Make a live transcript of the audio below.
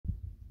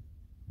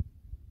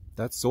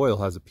That soil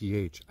has a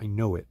pH. I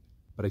know it,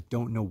 but I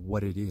don't know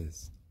what it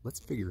is. Let's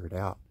figure it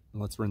out,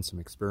 and let's run some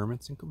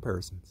experiments and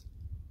comparisons.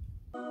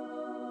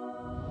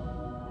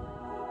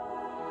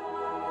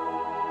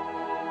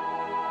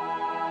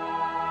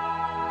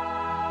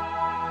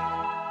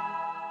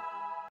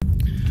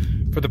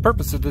 For the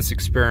purpose of this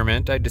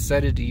experiment, I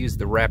decided to use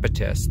the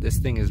RapiTest. This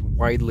thing is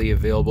widely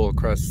available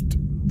across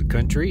the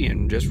country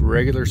in just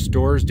regular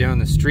stores down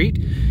the street,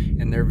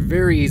 and they're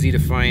very easy to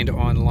find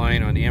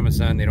online on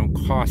Amazon. They don't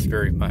cost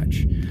very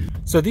much.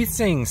 So these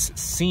things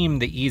seem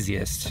the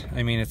easiest.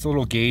 I mean, it's a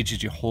little gauge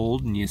that you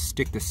hold and you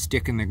stick the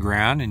stick in the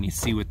ground and you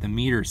see what the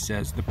meter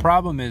says. The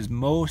problem is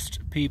most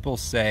people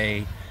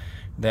say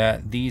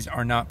that these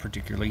are not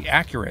particularly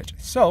accurate.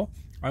 So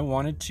I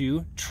wanted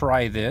to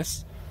try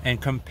this and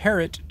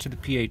compare it to the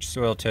pH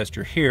soil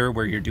tester here,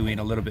 where you're doing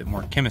a little bit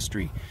more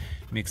chemistry,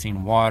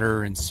 mixing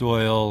water and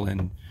soil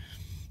and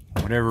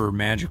whatever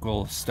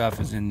magical stuff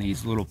is in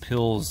these little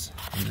pills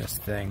in this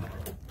thing.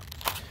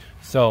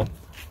 So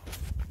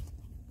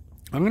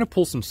I'm going to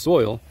pull some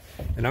soil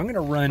and I'm going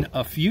to run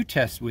a few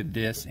tests with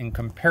this and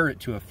compare it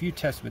to a few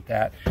tests with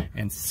that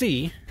and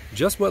see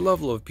just what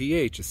level of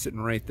pH is sitting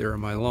right there on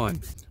my lawn.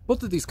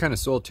 Both of these kind of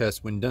soil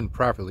tests, when done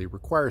properly,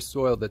 require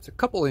soil that's a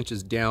couple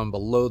inches down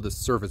below the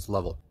surface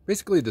level.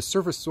 Basically, the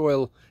surface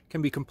soil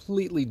can be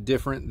completely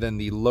different than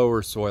the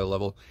lower soil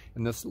level,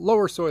 and this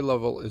lower soil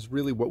level is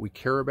really what we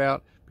care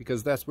about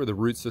because that's where the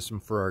root system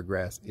for our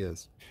grass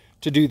is.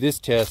 To do this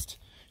test,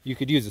 you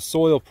could use a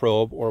soil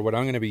probe, or what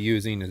I'm going to be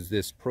using is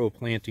this Pro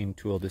planting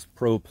tool, this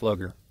Pro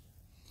plugger.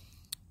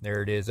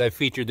 There it is. I've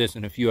featured this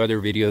in a few other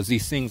videos.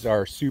 These things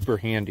are super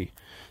handy.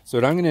 So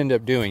what I'm going to end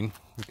up doing,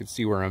 you can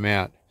see where I'm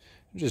at.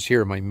 I'm just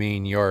here in my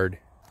main yard.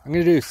 I'm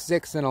going to do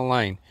 6 in a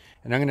line,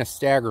 and I'm going to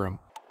stagger them.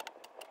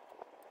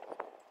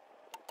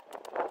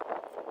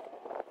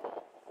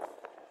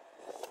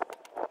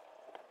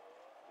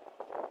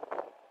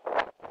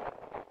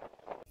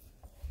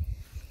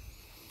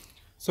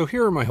 So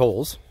here are my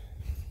holes.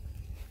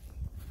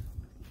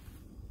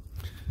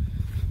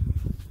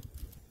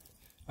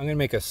 I'm going to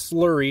make a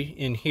slurry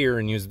in here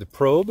and use the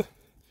probe,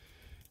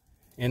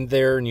 and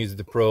there and use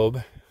the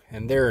probe,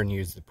 and there and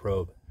use the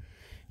probe.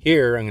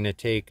 Here I'm going to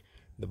take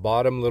the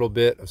bottom little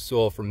bit of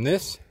soil from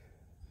this,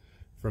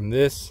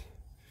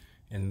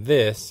 and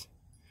this,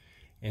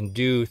 and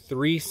do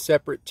 3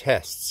 separate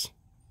tests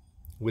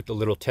with the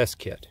little test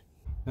kit.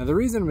 Now the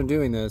reason I'm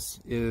doing this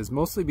is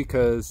mostly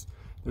because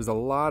there's a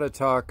lot of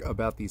talk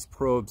about these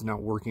probes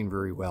not working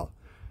very well.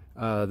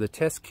 The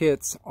test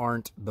kits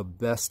aren't the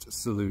best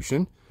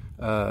solution.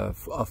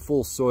 A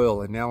full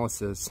soil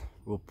analysis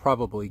will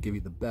probably give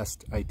you the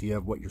best idea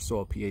of what your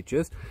soil pH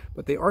is,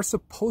 but they are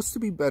supposed to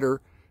be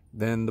better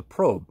than the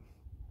probe.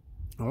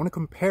 I want to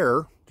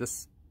compare,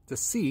 just to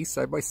see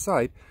side by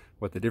side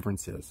what the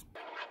difference is.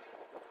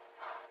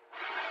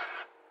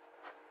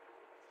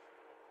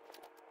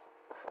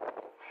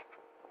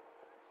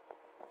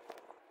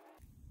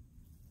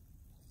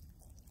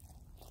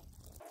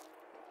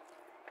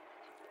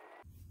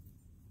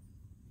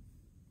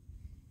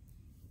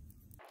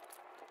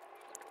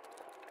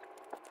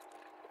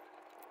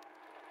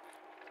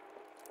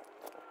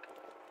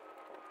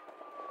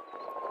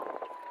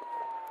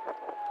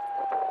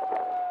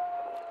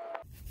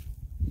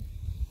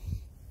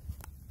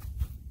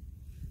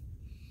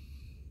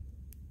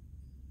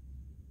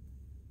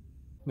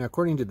 Now,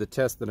 according to the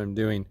test that I'm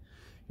doing,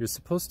 you're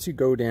supposed to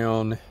go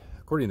down,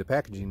 according to the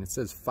packaging, it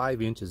says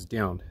 5 inches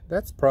down.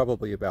 That's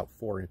probably about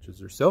 4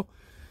 inches or so.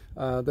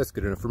 That's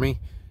good enough for me.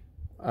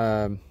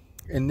 And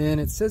then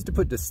it says to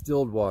put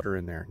distilled water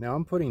in there. Now,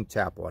 I'm putting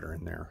tap water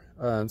in there.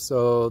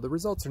 So the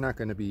results are not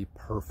going to be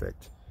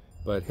perfect.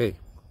 But hey,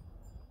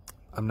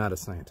 I'm not a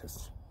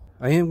scientist.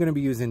 I am going to be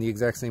using the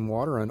exact same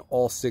water on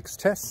all 6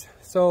 tests.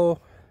 So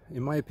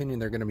in my opinion,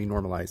 they're going to be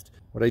normalized.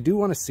 What I do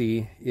want to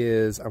see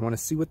is, I want to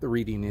see what the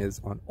reading is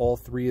on all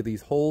 3 of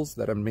these holes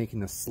that I'm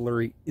making a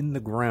slurry in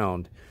the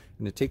ground.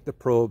 I'm going to take the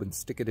probe and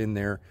stick it in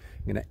there.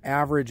 I'm going to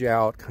average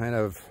out kind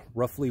of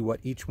roughly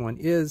what each one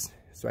is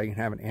so I can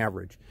have an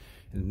average.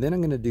 And then I'm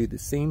going to do the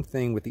same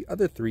thing with the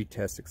other 3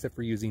 tests, except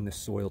for using the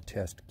soil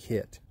test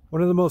kit.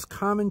 One of the most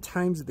common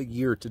times of the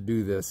year to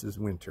do this is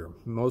winter.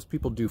 Most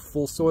people do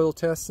full soil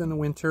tests in the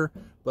winter,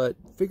 but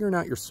figuring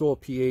out your soil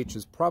pH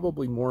is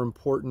probably more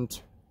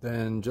important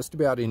than just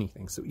about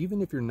anything. So even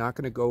if you're not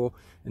going to go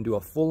and do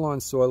a full-on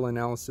soil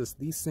analysis,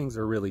 these things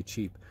are really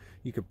cheap.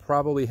 You could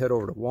probably head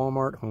over to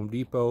Walmart, Home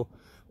Depot,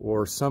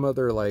 or some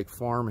other like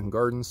farm and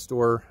garden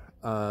store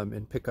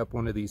and pick up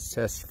one of these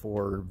tests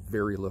for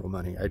very little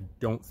money. I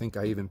don't think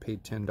I even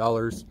paid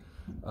 $10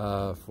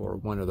 for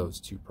one of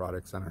those 2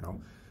 products. I don't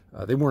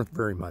know. They weren't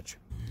very much.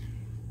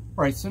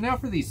 All right, so now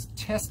for these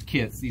test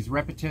kits, these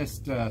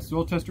RapiTest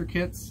soil tester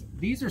kits,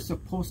 these are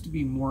supposed to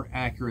be more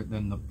accurate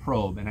than the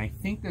probe, and I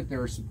think that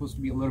they're supposed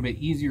to be a little bit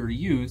easier to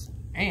use,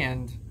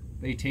 and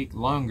they take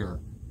longer.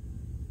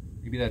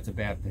 Maybe that's a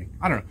bad thing.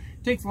 I don't know.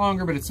 It takes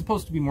longer, but it's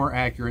supposed to be more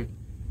accurate,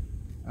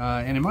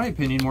 and in my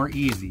opinion, more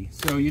easy.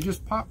 So you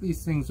just pop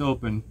these things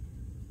open.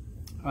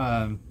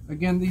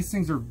 Again, these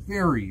things are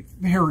very,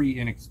 very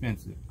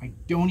inexpensive. I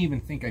don't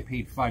even think I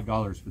paid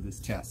 $5 for this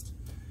test.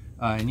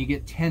 And you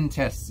get 10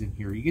 tests in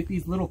here. You get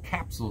these little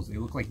capsules. They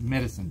look like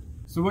medicine.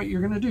 So what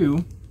you're going to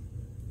do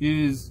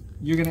is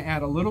you're going to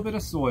add a little bit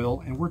of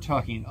soil, and we're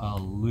talking a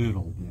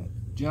little bit,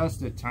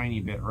 just a tiny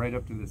bit, right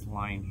up to this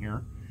line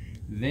here.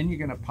 Then you're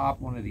going to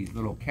pop one of these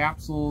little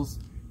capsules,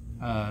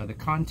 the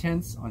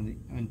contents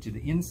onto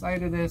the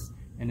inside of this,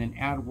 and then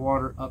add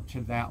water up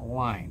to that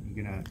line.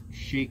 You're going to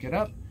shake it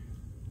up,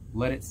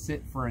 let it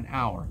sit for an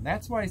hour.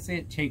 That's why I say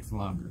it takes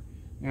longer.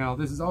 Now,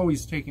 this is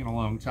always taking a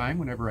long time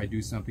whenever I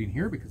do something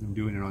here, because I'm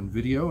doing it on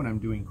video and I'm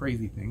doing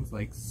crazy things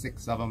like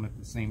 6 of them at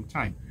the same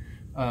time.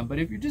 But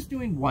if you're just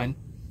doing one,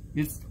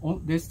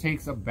 this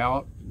takes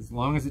about as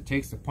long as it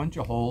takes to punch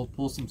a hole,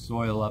 pull some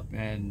soil up,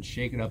 and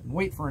shake it up and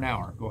wait for an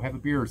hour. Go have a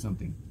beer or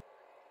something.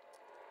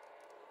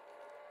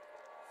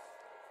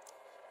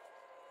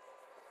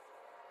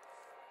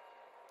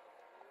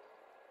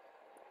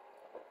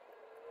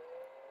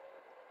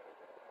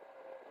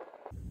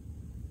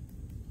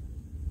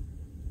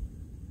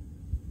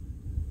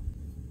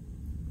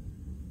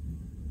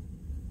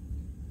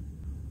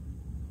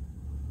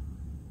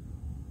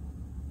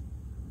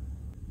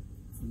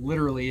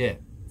 Literally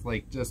it. It's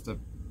like just a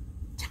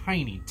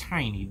tiny,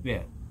 tiny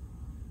bit.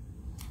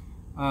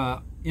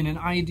 In an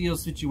ideal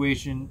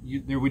situation,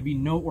 there would be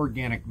no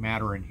organic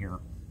matter in here.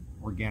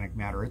 Organic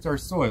matter. It's our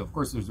soil. Of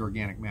course, there's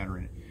organic matter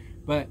in it.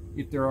 But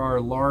if there are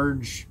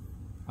large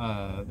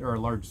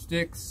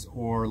sticks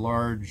or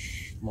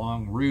large,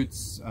 long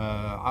roots,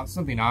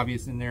 something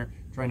obvious in there,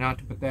 try not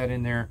to put that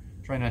in there.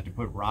 Try not to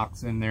put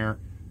rocks in there.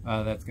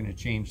 That's going to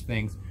change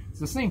things. It's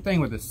the same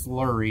thing with a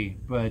slurry,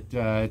 but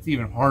it's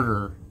even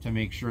harder to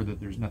make sure that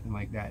there's nothing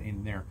like that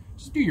in there.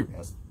 Just do your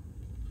best.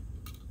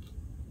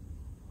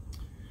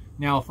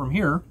 Now from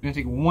here, I'm going to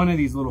take one of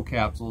these little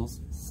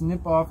capsules,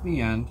 snip off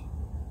the end,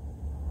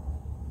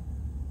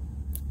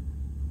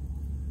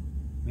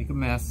 make a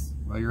mess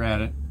while you're at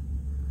it,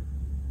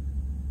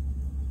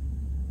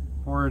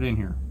 pour it in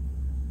here.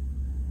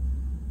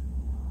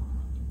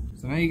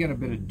 So now you got a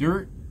bit of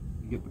dirt,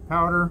 you get the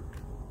powder,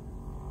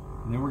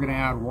 and then we're going to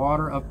add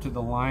water up to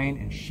the line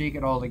and shake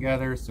it all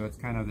together so it's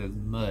kind of this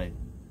mud,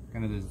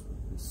 kind of this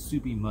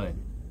soupy mud.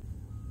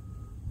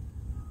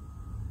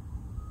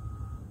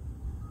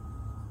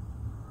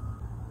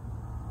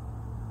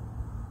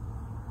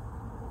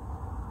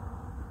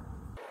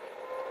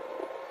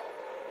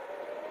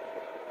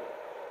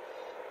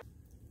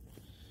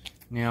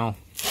 Now,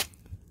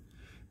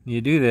 when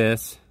you do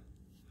this,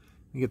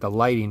 you get the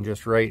lighting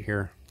just right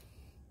here.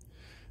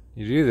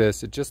 You do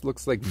this, it just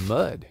looks like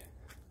mud.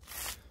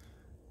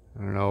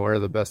 I don't know where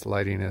the best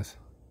lighting is.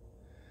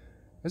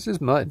 This is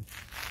mud.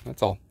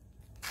 That's all.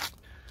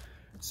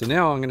 So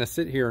now I'm going to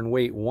sit here and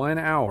wait 1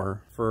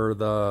 hour for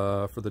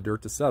the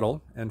dirt to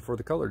settle and for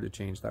the color to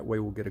change. That way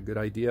we'll get a good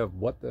idea of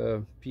what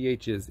the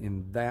pH is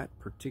in that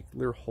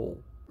particular hole.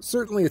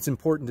 Certainly it's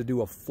important to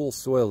do a full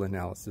soil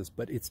analysis,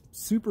 but it's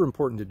super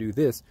important to do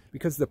this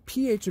because the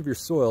pH of your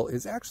soil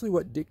is actually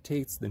what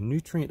dictates the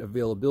nutrient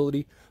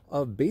availability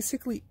of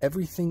basically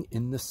everything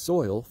in the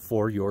soil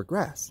for your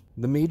grass.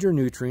 The major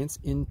nutrients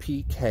in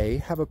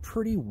PK have a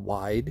pretty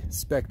wide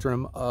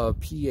spectrum of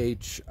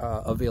pH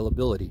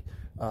availability.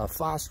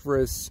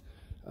 Phosphorus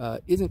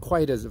isn't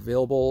quite as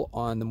available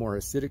on the more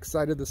acidic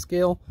side of the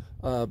scale,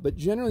 but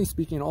generally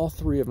speaking, all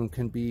three of them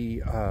can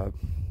be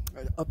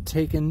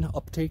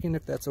uptaken,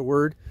 if that's a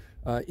word,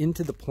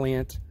 into the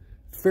plant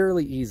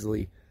fairly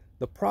easily.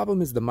 The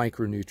problem is the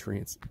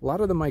micronutrients. A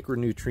lot of the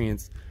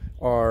micronutrients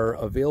are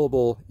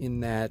available in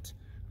that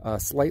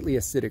slightly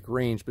acidic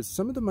range, but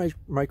some of the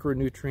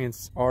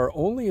micronutrients are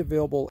only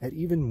available at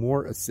even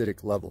more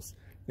acidic levels.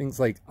 Things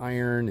like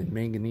iron and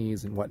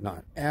manganese and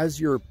whatnot. As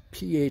your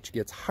pH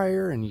gets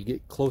higher and you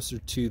get closer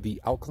to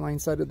the alkaline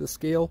side of the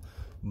scale,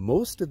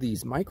 most of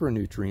these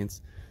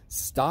micronutrients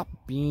stop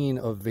being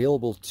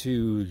available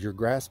to your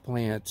grass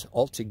plant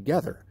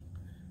altogether.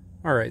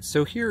 All right,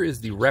 so here is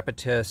the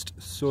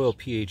RapiTest soil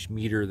pH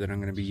meter that I'm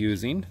going to be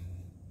using.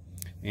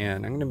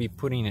 And I'm going to be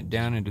putting it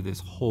down into this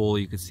hole.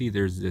 You can see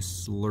there's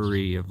this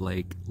slurry of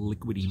like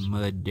liquidy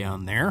mud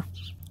down there.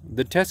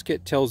 The test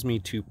kit tells me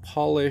to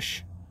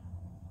polish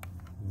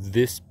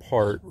this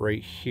part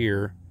right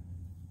here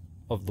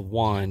of the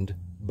wand,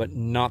 but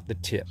not the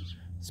tip.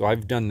 So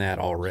I've done that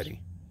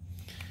already.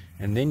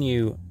 And then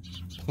you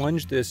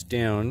plunge this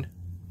down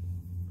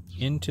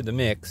into the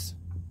mix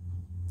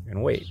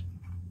and wait.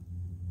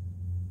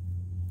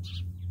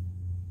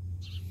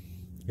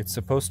 It's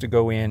supposed to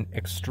go in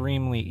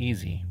extremely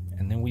easy,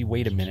 and then we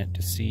wait a minute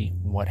to see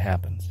what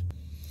happens.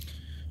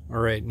 All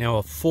right, now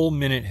a full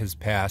minute has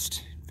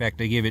passed. In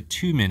fact, I gave it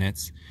 2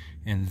 minutes,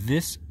 and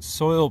this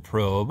soil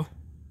probe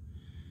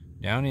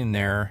down in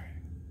there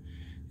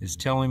is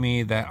telling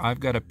me that I've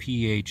got a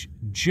pH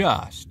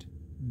just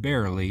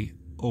barely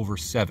over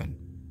 7.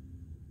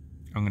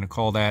 I'm going to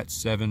call that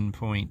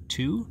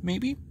 7.2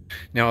 maybe.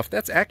 Now if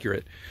that's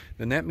accurate,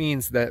 then that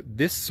means that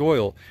this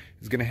soil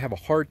is going to have a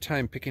hard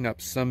time picking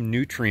up some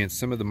nutrients,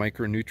 some of the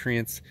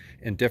micronutrients,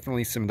 and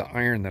definitely some of the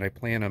iron that I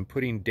plan on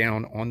putting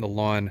down on the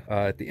lawn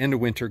at the end of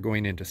winter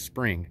going into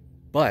spring.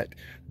 But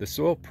the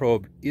soil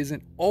probe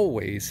isn't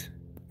always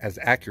as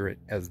accurate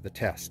as the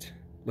test.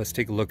 Let's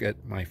take a look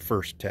at my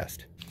first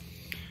test.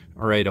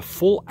 All right, a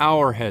full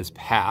hour has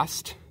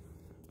passed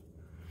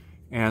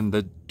and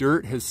the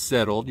dirt has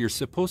settled. You're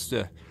supposed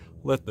to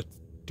let the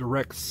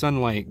direct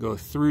sunlight go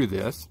through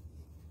this.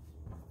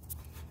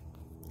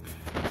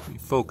 Let me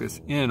focus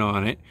in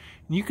on it.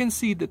 And you can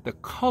see that the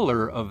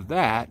color of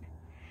that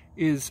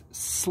is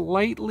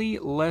slightly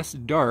less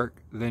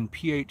dark than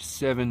pH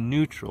 7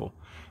 neutral,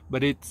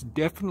 but it's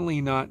definitely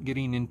not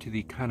getting into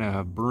the kind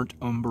of burnt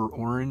umber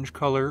orange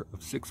color of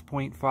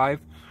 6.5.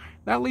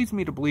 That leads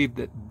me to believe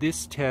that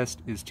this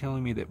test is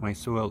telling me that my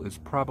soil is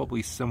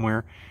probably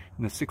somewhere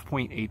in the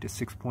 6.8 to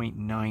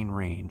 6.9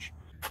 range.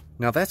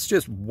 Now that's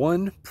just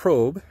one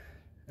probe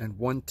and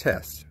one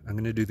test. I'm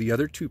going to do the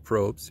other two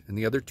probes and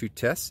the other two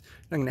tests,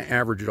 and I'm going to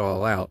average it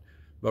all out.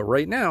 But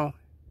right now,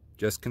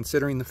 just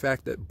considering the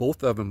fact that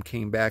both of them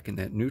came back in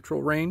that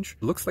neutral range,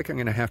 it looks like I'm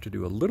going to have to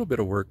do a little bit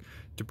of work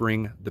to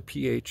bring the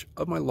pH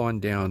of my lawn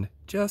down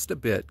just a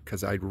bit,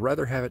 because I'd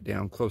rather have it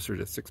down closer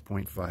to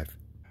 6.5.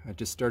 I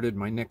just started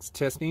my next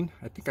testing.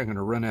 I think I'm going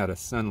to run out of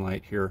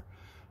sunlight here,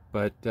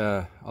 but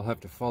I'll have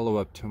to follow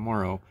up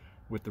tomorrow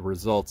with the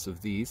results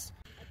of these.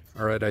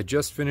 All right, I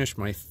just finished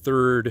my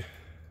third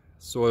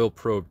soil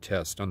probe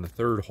test on the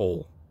third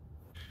hole.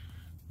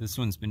 This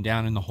one's been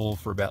down in the hole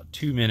for about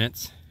 2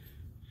 minutes,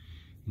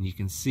 and you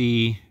can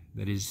see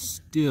that is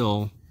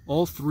still,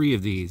 all three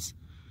of these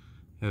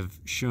have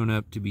shown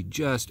up to be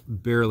just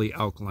barely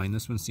alkaline.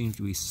 This one seems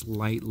to be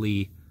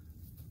slightly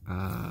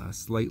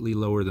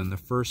lower than the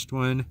first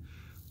one.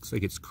 Looks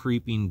like it's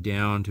creeping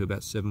down to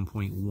about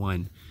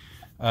 7.1.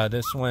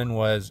 This one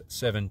was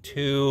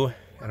 7.2,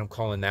 and I'm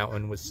calling that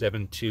one was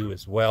 7.2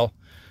 as well.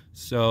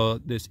 So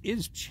this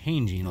is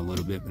changing a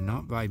little bit, but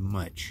not by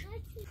much.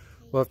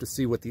 We'll have to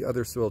see what the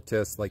other soil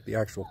tests, like the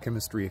actual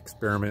chemistry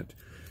experiment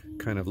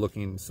kind of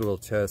looking soil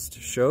test,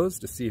 shows,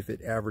 to see if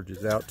it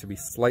averages out to be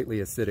slightly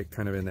acidic,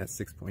 kind of in that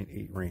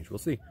 6.8 range. We'll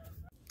see.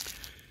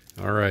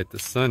 All right, the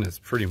sun is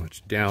pretty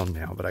much down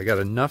now, but I got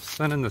enough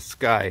sun in the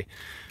sky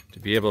to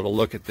be able to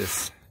look at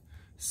this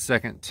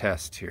second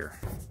test here.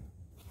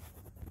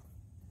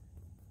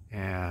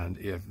 And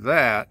if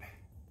that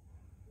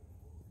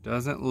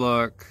doesn't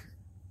look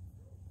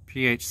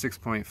pH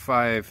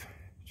 6.5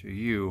 to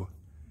you,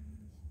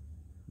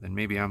 then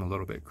maybe I'm a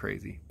little bit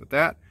crazy. But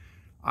that,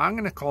 I'm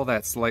going to call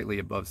that slightly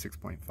above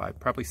 6.5,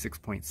 probably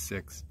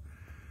 6.6.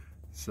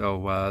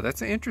 So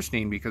that's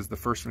interesting, because the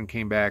first one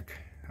came back,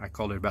 I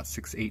called it about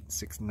 6.8,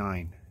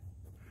 6.9.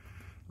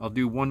 I'll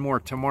do one more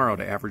tomorrow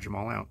to average them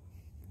all out.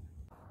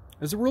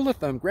 As a rule of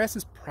thumb, grass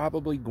is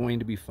probably going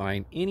to be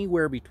fine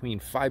anywhere between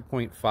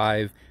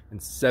 5.5 and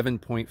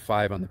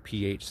 7.5 on the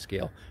pH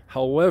scale.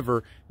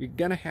 However, you're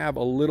going to have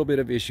a little bit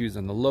of issues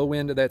on the low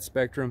end of that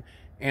spectrum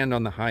and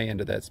on the high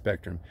end of that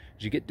spectrum.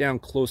 As you get down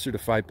closer to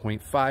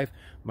 5.5,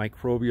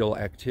 microbial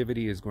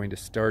activity is going to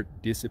start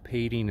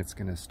dissipating. It's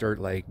going to start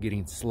like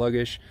getting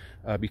sluggish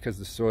because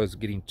the soil is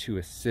getting too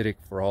acidic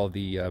for all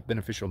the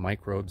beneficial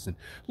microbes and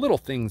little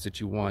things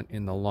that you want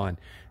in the lawn.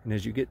 And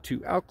as you get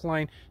too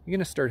alkaline, you're going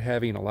to start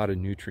having a lot of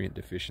nutrient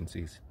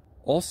deficiencies.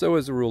 Also,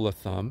 as a rule of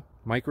thumb,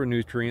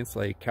 micronutrients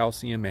like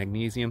calcium,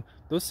 magnesium,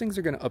 those things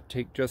are going to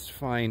uptake just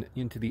fine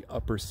into the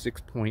upper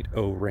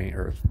 6.0 range,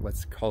 or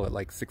let's call it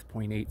like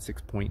 6.8,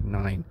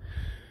 6.9.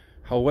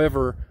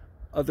 However,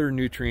 other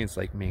nutrients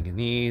like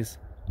manganese,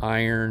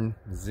 iron,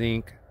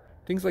 zinc,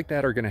 things like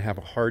that are going to have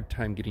a hard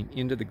time getting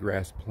into the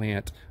grass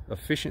plant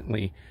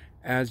efficiently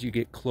as you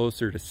get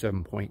closer to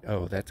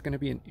 7.0. That's going to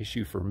be an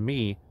issue for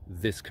me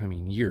this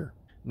coming year.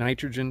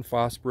 Nitrogen,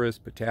 phosphorus,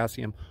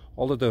 potassium,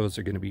 all of those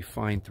are going to be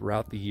fine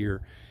throughout the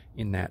year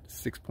in that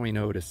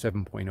 6.0 to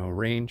 7.0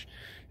 range,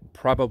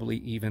 probably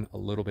even a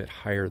little bit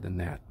higher than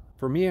that.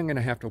 For me, I'm going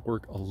to have to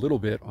work a little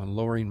bit on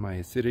lowering my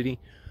acidity,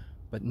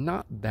 but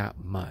not that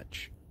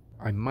much.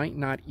 I might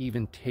not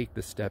even take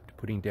the step to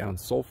putting down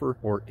sulfur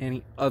or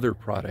any other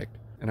product,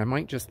 and I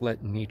might just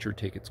let nature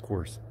take its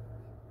course.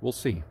 We'll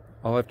see.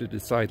 I'll have to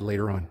decide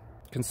later on.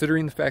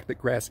 Considering the fact that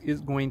grass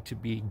is going to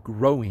be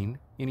growing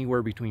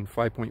anywhere between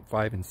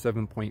 5.5 and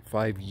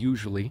 7.5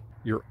 usually,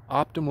 your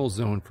optimal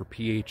zone for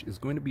pH is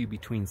going to be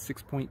between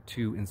 6.2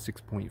 and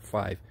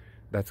 6.5.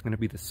 That's going to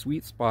be the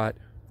sweet spot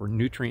for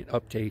nutrient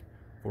uptake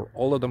for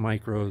all of the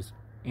micros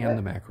and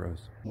the macros.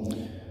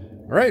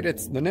 All right,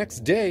 it's the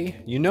next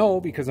day, you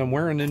know, because I'm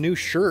wearing a new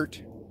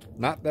shirt.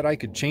 Not that I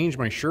could change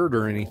my shirt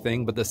or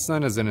anything, but the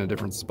sun is in a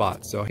different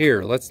spot. So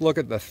here, let's look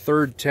at the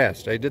third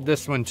test. I did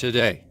this one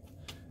today.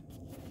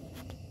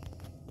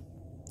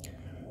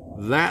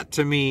 That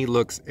to me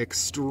looks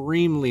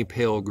extremely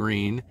pale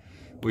green,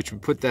 which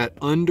would put that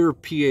under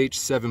pH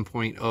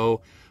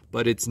 7.0,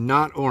 but it's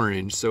not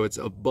orange, so it's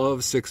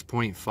above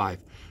 6.5.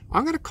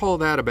 I'm going to call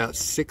that about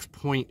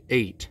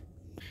 6.8.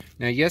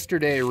 Now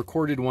yesterday I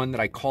recorded one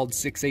that I called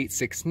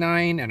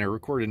 6869, and I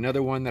recorded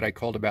another one that I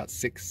called about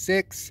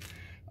 66.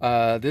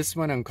 This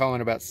one I'm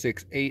calling about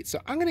 6.8, so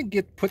I'm going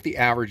to put the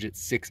average at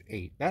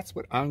 6.8. That's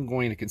what I'm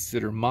going to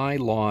consider my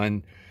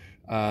lawn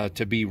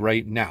to be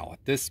right now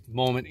at this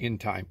moment in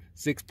time,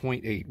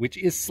 6.8, which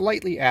is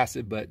slightly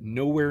acid but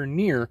nowhere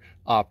near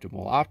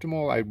optimal.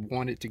 Optimal, I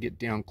want it to get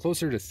down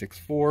closer to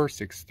 6.4,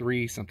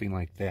 6.3, something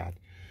like that.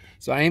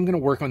 So I am going to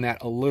work on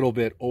that a little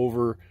bit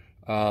over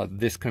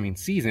this coming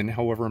season.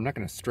 However, I'm not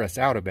going to stress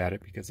out about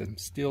it because I'm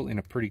still in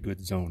a pretty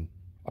good zone.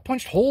 I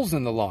punched holes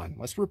in the lawn.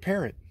 Let's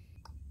repair it.